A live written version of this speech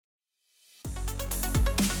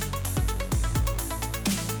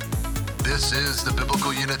This is the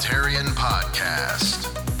Biblical Unitarian Podcast.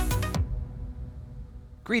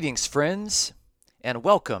 Greetings, friends, and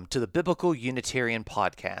welcome to the Biblical Unitarian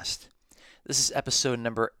Podcast. This is episode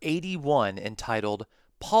number 81, entitled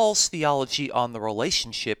Paul's Theology on the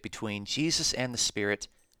Relationship Between Jesus and the Spirit,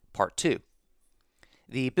 Part 2.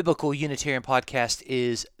 The Biblical Unitarian Podcast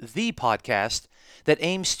is the podcast that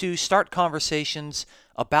aims to start conversations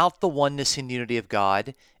about the oneness and unity of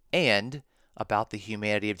God and about the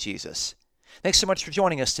humanity of Jesus. Thanks so much for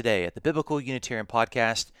joining us today at the Biblical Unitarian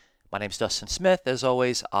Podcast. My name is Dustin Smith. As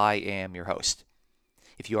always, I am your host.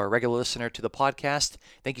 If you are a regular listener to the podcast,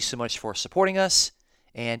 thank you so much for supporting us.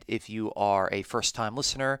 And if you are a first-time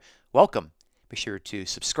listener, welcome. Be sure to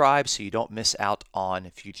subscribe so you don't miss out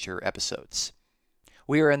on future episodes.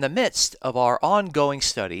 We are in the midst of our ongoing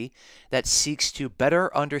study that seeks to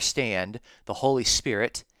better understand the Holy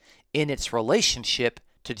Spirit in its relationship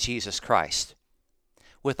to Jesus Christ,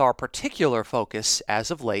 with our particular focus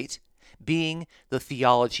as of late being the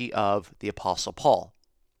theology of the Apostle Paul.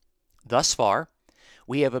 Thus far,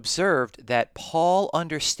 we have observed that Paul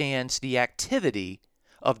understands the activity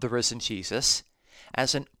of the risen Jesus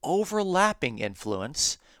as an overlapping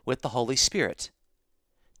influence with the Holy Spirit,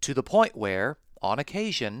 to the point where, on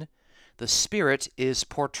occasion, the Spirit is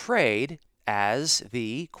portrayed as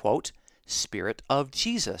the, quote, Spirit of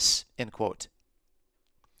Jesus, end quote.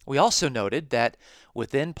 We also noted that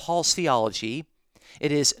within Paul's theology,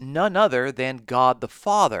 it is none other than God the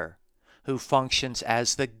Father who functions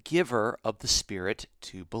as the giver of the Spirit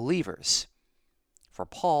to believers. For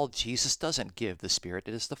Paul, Jesus doesn't give the Spirit,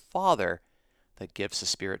 it is the Father that gives the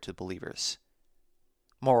Spirit to believers.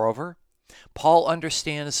 Moreover, Paul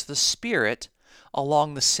understands the Spirit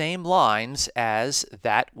along the same lines as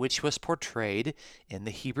that which was portrayed in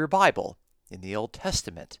the Hebrew Bible in the Old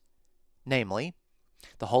Testament. Namely,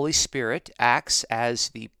 the Holy Spirit acts as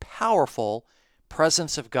the powerful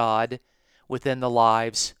presence of God within the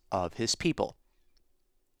lives of His people.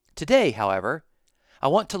 Today, however, I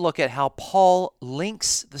want to look at how Paul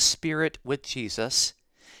links the Spirit with Jesus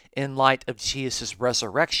in light of Jesus'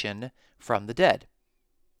 resurrection from the dead.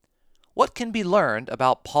 What can be learned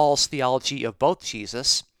about Paul's theology of both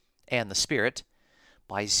Jesus and the Spirit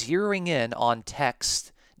by zeroing in on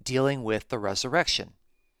texts dealing with the resurrection?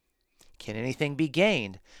 Can anything be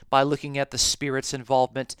gained by looking at the Spirit's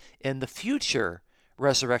involvement in the future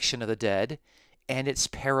resurrection of the dead and its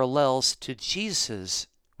parallels to Jesus'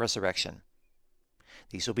 resurrection?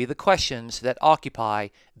 These will be the questions that occupy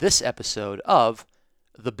this episode of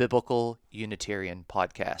the Biblical Unitarian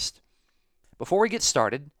Podcast. Before we get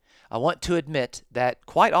started, I want to admit that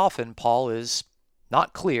quite often Paul is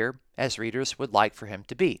not clear as readers would like for him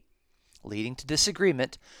to be, leading to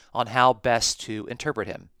disagreement on how best to interpret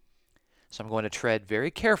him. So I'm going to tread very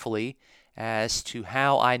carefully as to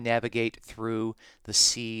how I navigate through the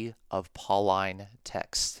sea of Pauline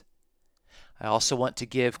text. I also want to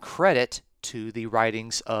give credit to the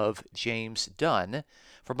writings of James Dunn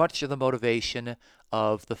for much of the motivation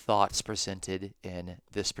of the thoughts presented in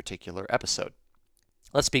this particular episode.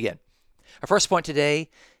 Let's begin. Our first point today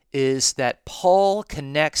is that Paul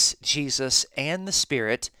connects Jesus and the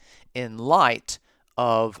Spirit in light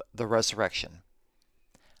of the resurrection.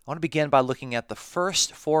 I want to begin by looking at the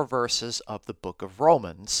first 4 verses of the book of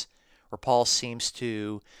Romans, where Paul seems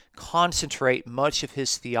to concentrate much of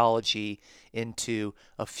his theology into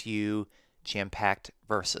a few jam-packed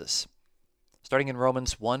verses. Starting in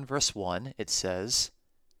Romans 1, verse 1, it says,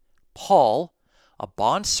 Paul, a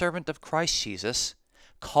bondservant of Christ Jesus,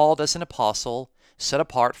 called as an apostle, set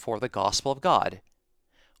apart for the gospel of God,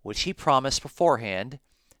 which he promised beforehand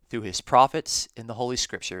through his prophets in the Holy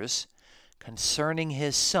Scriptures, concerning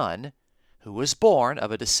his Son, who was born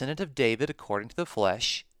of a descendant of David according to the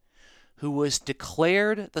flesh, who was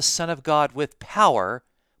declared the Son of God with power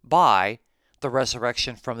by the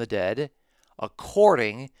resurrection from the dead,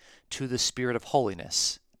 according to the Spirit of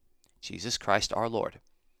holiness, Jesus Christ our Lord.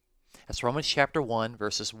 That's Romans chapter 1,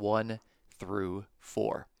 verses 1 through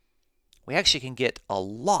 4. We actually can get a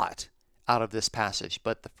lot out of this passage,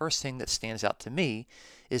 but the first thing that stands out to me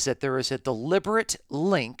is that there is a deliberate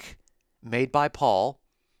link made by Paul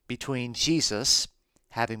between Jesus,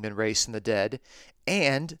 having been raised from the dead,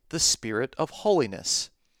 and the Spirit of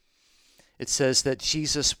holiness. It says that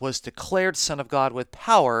Jesus was declared Son of God with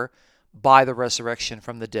power by the resurrection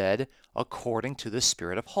from the dead, according to the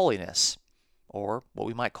Spirit of holiness, or what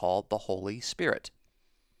we might call the Holy Spirit.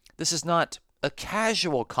 This is not a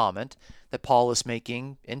casual comment that Paul is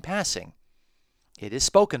making in passing. It is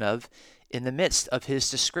spoken of in the midst of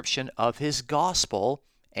his description of his gospel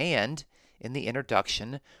and in the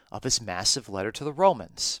introduction of his massive letter to the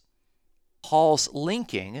Romans. Paul's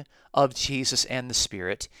linking of Jesus and the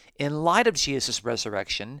Spirit in light of Jesus'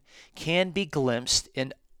 resurrection can be glimpsed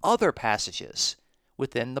in other passages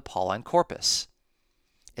within the Pauline corpus,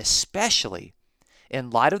 especially in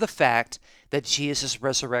light of the fact that Jesus'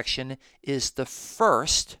 resurrection is the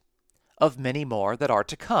first of many more that are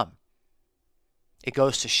to come. It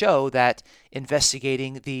goes to show that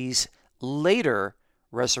investigating these later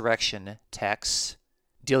resurrection texts,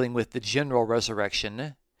 dealing with the general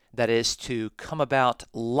resurrection, that is to come about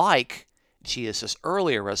like Jesus'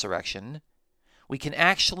 earlier resurrection, we can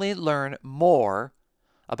actually learn more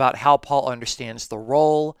about how Paul understands the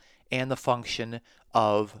role and the function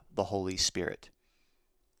of the Holy Spirit.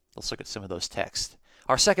 Let's look at some of those texts.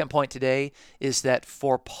 Our second point today is that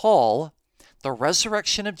for Paul, the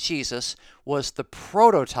resurrection of Jesus was the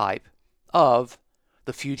prototype of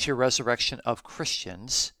the future resurrection of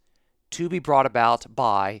Christians to be brought about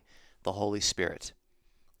by the Holy Spirit.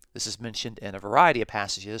 This is mentioned in a variety of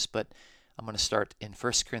passages, but I'm going to start in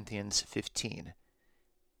 1 Corinthians 15.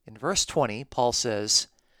 In verse 20, Paul says,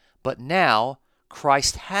 "But now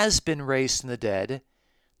Christ has been raised from the dead,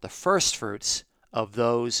 the firstfruits of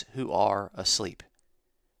those who are asleep."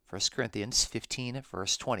 1 Corinthians 15,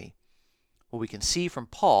 verse 20. What we can see from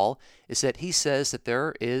Paul is that he says that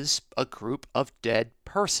there is a group of dead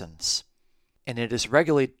persons, and it is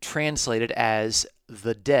regularly translated as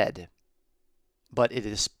the dead, but it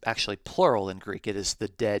is actually plural in Greek. It is the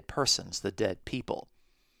dead persons, the dead people.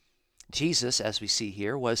 Jesus, as we see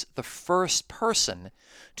here, was the first person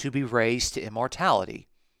to be raised to immortality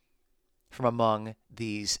from among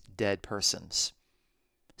these dead persons.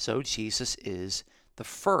 So Jesus is the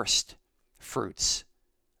first fruits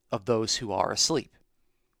of those who are asleep.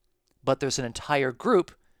 But there's an entire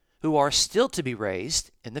group who are still to be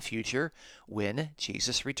raised in the future when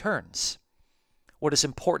Jesus returns. What is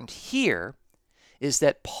important here is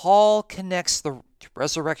that Paul connects the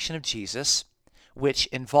resurrection of Jesus, which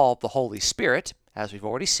involved the Holy Spirit, as we've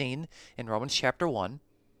already seen in Romans chapter 1,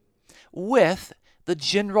 with the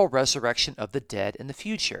general resurrection of the dead in the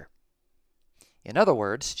future. In other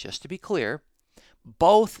words, just to be clear,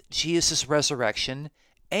 both Jesus' resurrection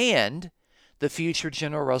and the future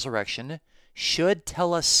general resurrection should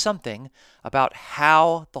tell us something about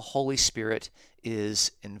how the Holy Spirit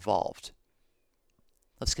is involved.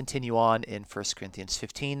 Let's continue on in 1 Corinthians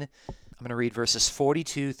 15. I'm going to read verses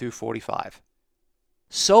 42 through 45.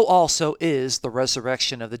 "So also is the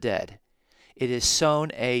resurrection of the dead. It is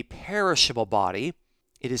sown a perishable body,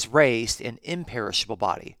 it is raised an imperishable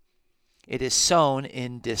body. It is sown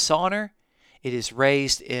in dishonor, it is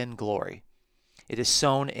raised in glory. It is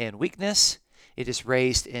sown in weakness, it is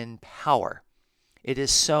raised in power. It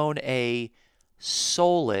is sown a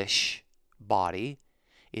soulish body,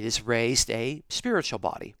 it is raised a spiritual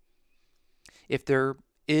body. If there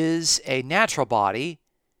is a natural body,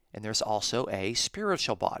 and there's also a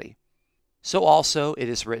spiritual body. So also it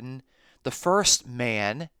is written, the first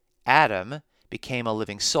man, Adam, became a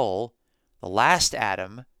living soul, the last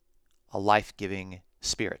Adam, a life-giving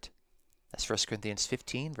spirit." That's 1 Corinthians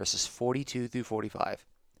 15, verses 42 through 45.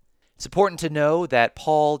 It's important to know that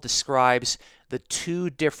Paul describes the two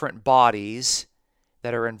different bodies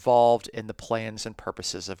that are involved in the plans and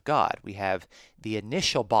purposes of God. We have the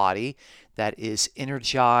initial body that is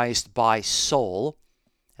energized by soul,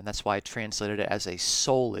 and that's why I translated it as a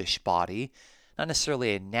soulish body. Not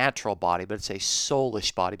necessarily a natural body, but it's a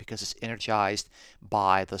soulish body because it's energized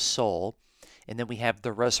by the soul. And then we have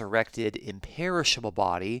the resurrected imperishable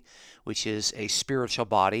body, which is a spiritual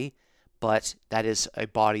body, but that is a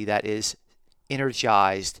body that is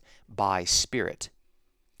energized by spirit.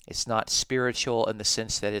 It's not spiritual in the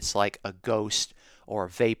sense that it's like a ghost or a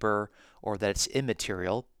vapor or that it's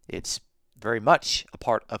immaterial. It's very much a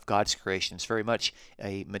part of God's creation. It's very much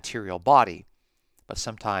a material body. But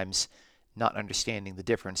sometimes not understanding the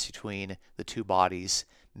difference between the two bodies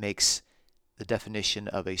makes the definition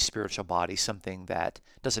of a spiritual body something that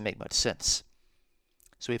doesn't make much sense.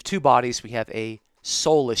 So we have two bodies. We have a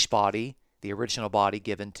soulish body, the original body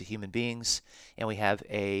given to human beings, and we have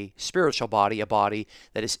a spiritual body, a body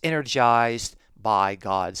that is energized by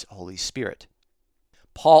God's Holy Spirit.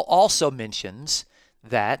 Paul also mentions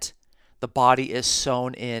that the body is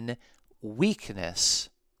sown in weakness,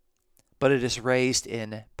 but it is raised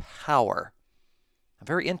in power. I'm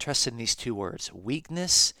very interested in these two words,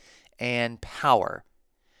 weakness and power.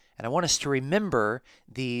 And I want us to remember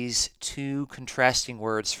these two contrasting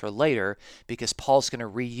words for later because Paul's going to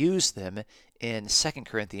reuse them in 2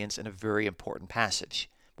 Corinthians in a very important passage.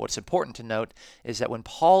 What's important to note is that when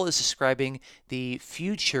Paul is describing the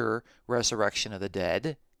future resurrection of the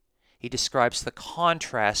dead, he describes the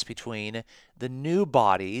contrast between the new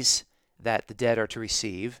bodies that the dead are to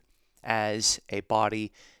receive as a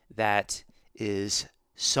body that is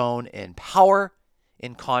sown in power,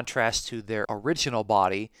 in contrast to their original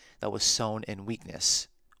body that was sown in weakness.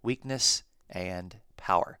 Weakness and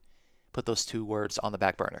power. Put those two words on the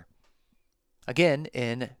back burner. Again,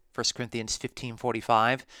 in 1 Corinthians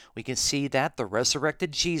 15:45, we can see that the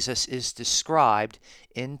resurrected Jesus is described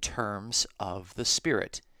in terms of the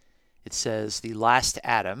Spirit. It says the last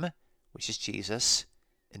Adam, which is Jesus,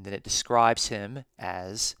 and then it describes him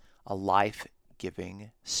as a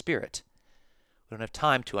life-giving spirit. We don't have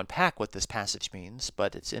time to unpack what this passage means,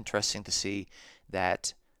 but it's interesting to see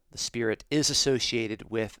that the Spirit is associated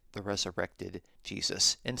with the resurrected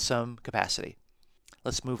Jesus in some capacity.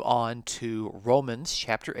 Let's move on to Romans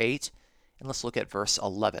chapter 8, and let's look at verse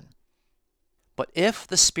 11. But if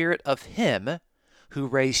the Spirit of him who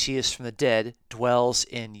raised Jesus from the dead dwells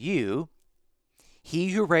in you, he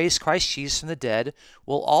who raised Christ Jesus from the dead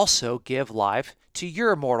will also give life to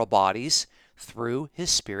your mortal bodies through his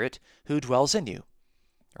Spirit who dwells in you.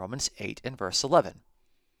 Romans 8 and verse 11.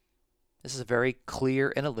 This is a very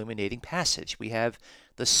clear and illuminating passage. We have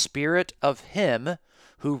the Spirit of him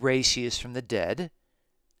who raised Jesus from the dead.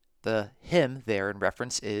 The him there in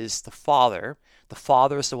reference is the Father. The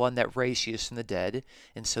Father is the one that raised Jesus from the dead.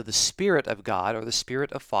 And so the Spirit of God, or the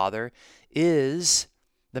Spirit of Father, is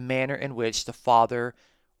the manner in which the Father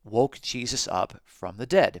woke Jesus up from the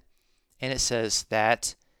dead. And it says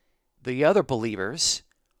that the other believers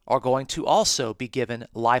are going to also be given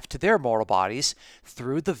life to their mortal bodies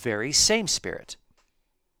through the very same Spirit.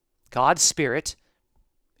 God's Spirit,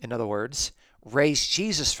 in other words, raised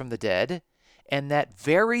Jesus from the dead, and that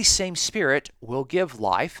very same Spirit will give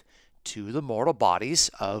life to the mortal bodies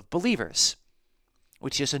of believers,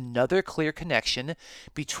 which is another clear connection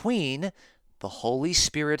between the Holy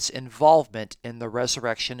Spirit's involvement in the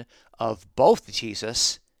resurrection of both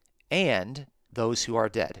Jesus and those who are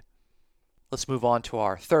dead. Let's move on to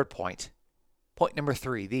our third point. Point number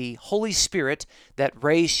 3, the Holy Spirit that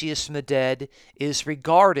raised Jesus from the dead is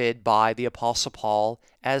regarded by the Apostle Paul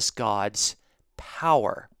as God's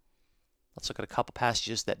power. Let's look at a couple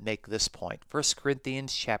passages that make this point. 1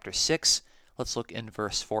 Corinthians chapter 6, let's look in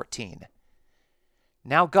verse 14.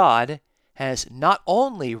 Now God has not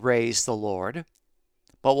only raised the Lord,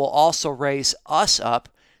 but will also raise us up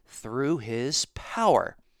through his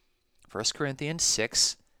power. 1 Corinthians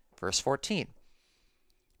 6, verse 14.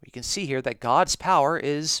 We can see here that God's power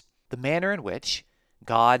is the manner in which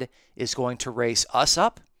God is going to raise us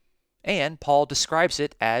up, and Paul describes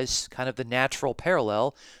it as kind of the natural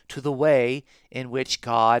parallel to the way in which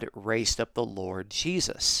God raised up the Lord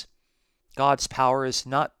Jesus. God's power is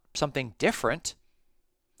not something different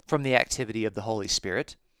from the activity of the Holy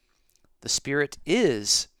Spirit. The Spirit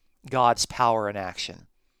is God's power in action.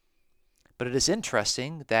 But it is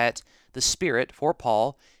interesting that the Spirit, for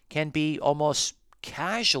Paul, can be almost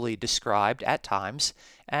casually described at times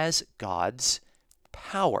as God's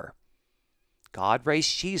power. God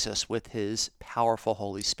raised Jesus with his powerful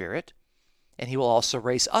Holy Spirit, and he will also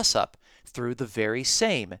raise us up through the very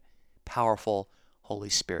same powerful Holy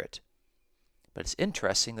Spirit. But it's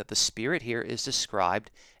interesting that the Spirit here is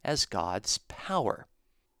described as God's power.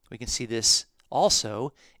 We can see this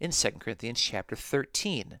also in 2 Corinthians chapter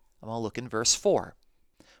 13. I'm going to look in verse 4.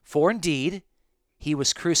 For indeed, he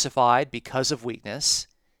was crucified because of weakness,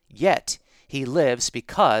 yet he lives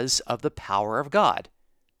because of the power of God.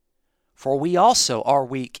 For we also are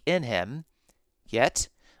weak in him, yet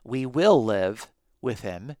we will live with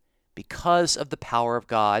him because of the power of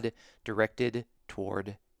God directed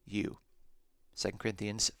toward you. 2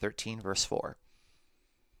 Corinthians 13, verse 4.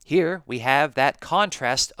 Here we have that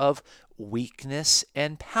contrast of weakness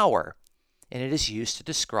and power, and it is used to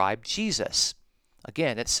describe Jesus.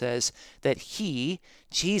 Again, it says that he,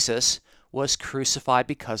 Jesus, was crucified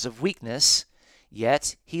because of weakness,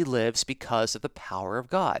 yet he lives because of the power of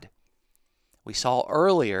God. We saw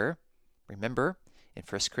earlier, remember, in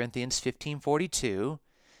 1 Corinthians 15:42,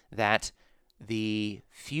 that the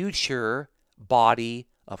future body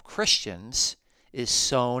of Christians is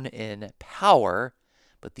sown in power,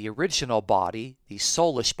 but the original body, the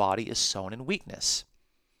soulish body, is sown in weakness.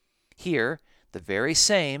 Here, the very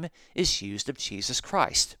same is used of Jesus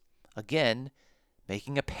Christ, again,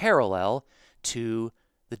 making a parallel to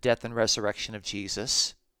the death and resurrection of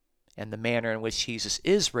Jesus and the manner in which Jesus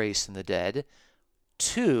is raised from the dead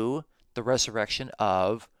to the resurrection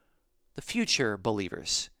of the future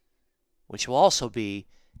believers, which will also be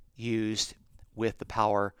used with the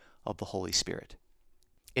power of the Holy Spirit.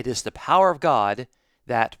 It is the power of God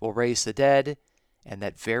that will raise the dead, and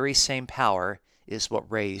that very same power is what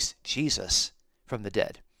raised Jesus from the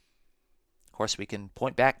dead. Of course, we can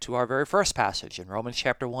point back to our very first passage in Romans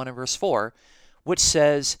chapter 1 and verse 4, which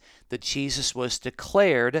says that Jesus was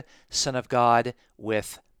declared Son of God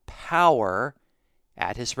with power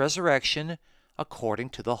at his resurrection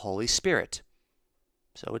according to the Holy Spirit.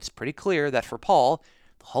 So it's pretty clear that for Paul,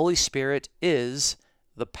 the Holy Spirit is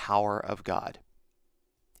the power of God.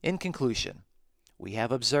 In conclusion, we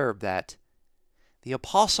have observed that the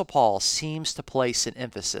Apostle Paul seems to place an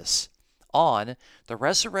emphasis on the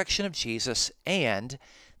resurrection of Jesus and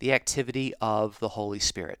the activity of the Holy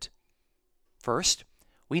Spirit. First,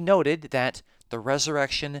 we noted that the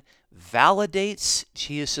resurrection validates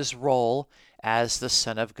Jesus' role as the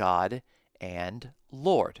Son of God and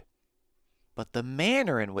Lord. But the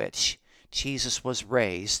manner in which Jesus was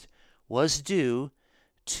raised was due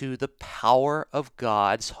to the power of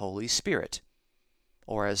God's Holy Spirit,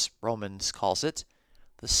 or as Romans calls it,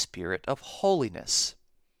 the Spirit of holiness.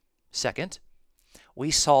 Second,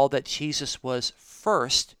 we saw that Jesus was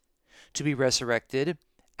first to be resurrected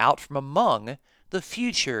out from among the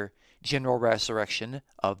future general resurrection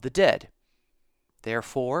of the dead.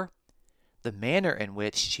 Therefore, the manner in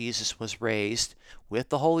which Jesus was raised with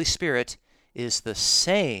the Holy Spirit is the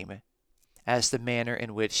same as the manner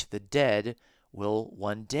in which the dead will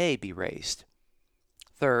one day be raised.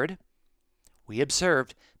 Third, we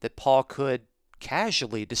observed that Paul could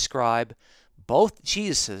casually describe both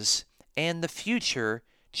Jesus and the future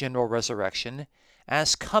general resurrection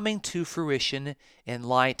as coming to fruition in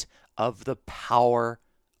light of the power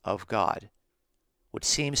of God, which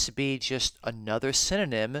seems to be just another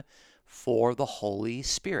synonym for the Holy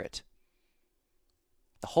Spirit.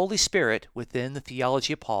 The Holy Spirit within the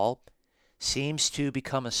theology of Paul seems to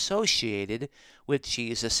become associated with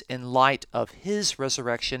Jesus in light of his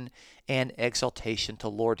resurrection and exaltation to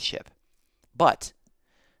lordship. But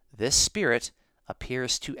this Spirit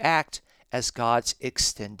appears to act as God's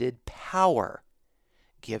extended power,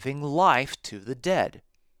 giving life to the dead.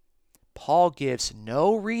 Paul gives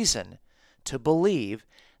no reason to believe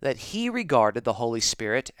that he regarded the Holy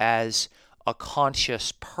Spirit as a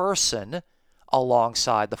conscious person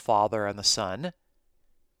alongside the Father and the Son.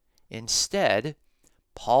 Instead,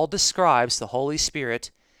 Paul describes the Holy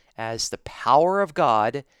Spirit as the power of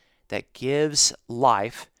God that gives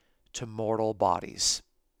life to mortal bodies.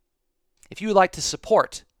 If you would like to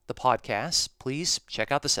support the podcast, please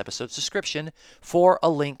check out this episode's description for a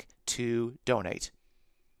link to donate.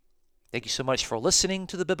 Thank you so much for listening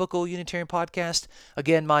to the Biblical Unitarian Podcast.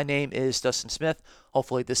 Again, my name is Dustin Smith.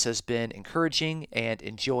 Hopefully this has been encouraging and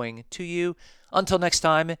enjoying to you. Until next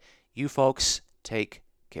time, you folks take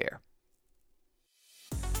care.